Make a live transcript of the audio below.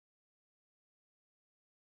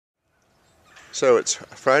So it's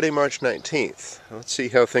Friday, March 19th. Let's see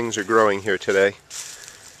how things are growing here today.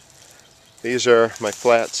 These are my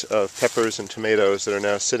flats of peppers and tomatoes that are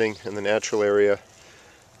now sitting in the natural area.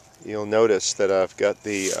 You'll notice that I've got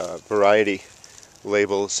the variety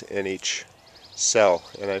labels in each cell,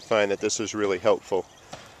 and I find that this is really helpful.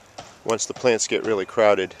 Once the plants get really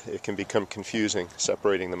crowded, it can become confusing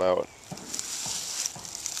separating them out.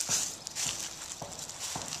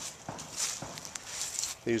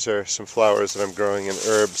 These are some flowers that I'm growing in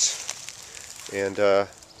herbs, and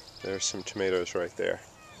there's some tomatoes right there.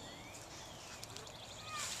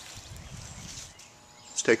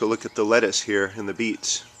 Let's take a look at the lettuce here and the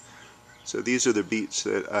beets. So these are the beets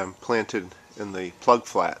that I'm planted in the plug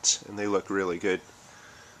flats, and they look really good.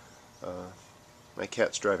 My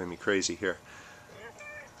cat's driving me crazy here.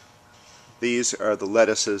 These are the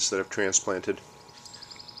lettuces that I've transplanted.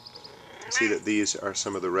 See that these are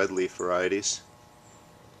some of the red leaf varieties.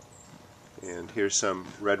 And here's some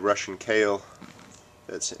red Russian kale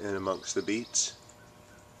that's in amongst the beets.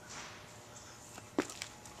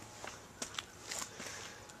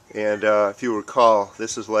 And if you recall,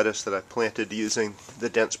 this is lettuce that I planted using the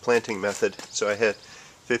dense planting method. So I had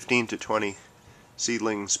 15 to 20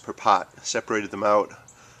 seedlings per pot, separated them out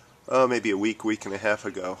maybe a week and a half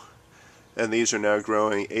ago. And these are now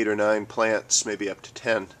growing 8 or 9 plants, maybe up to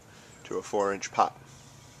 10, to a 4-inch pot.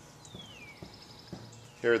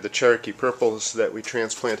 Here are the Cherokee purples that we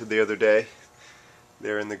transplanted the other day.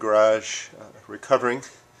 They're in the garage recovering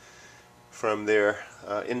from their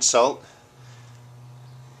insult.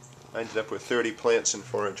 I ended up with 30 plants in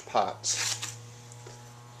 4-inch pots.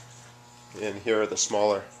 And here are the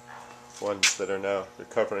smaller ones that are now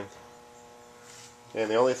recovering.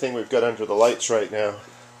 And the only thing we've got under the lights right now,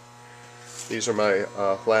 these are my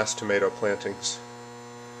last tomato plantings.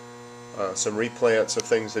 Some replants of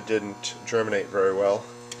things that didn't germinate very well.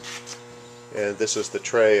 And this is the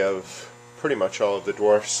tray of pretty much all of the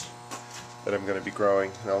dwarfs that I'm going to be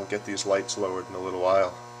growing. And I'll get these lights lowered in a little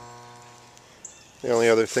while. The only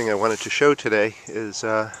other thing I wanted to show today is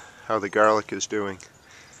how the garlic is doing.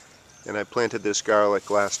 And I planted this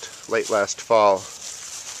garlic late last fall.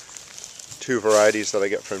 2 varieties that I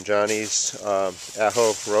get from Johnny's,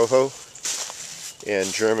 Ajo Rojo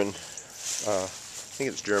and German, I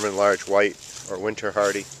think it's German Large White or Winter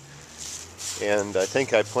Hardy. And I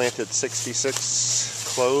think I planted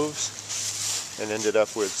 66 cloves and ended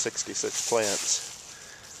up with 66 plants.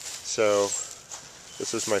 So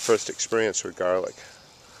this is my first experience with garlic.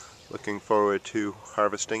 Looking forward to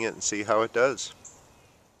harvesting it and see how it does.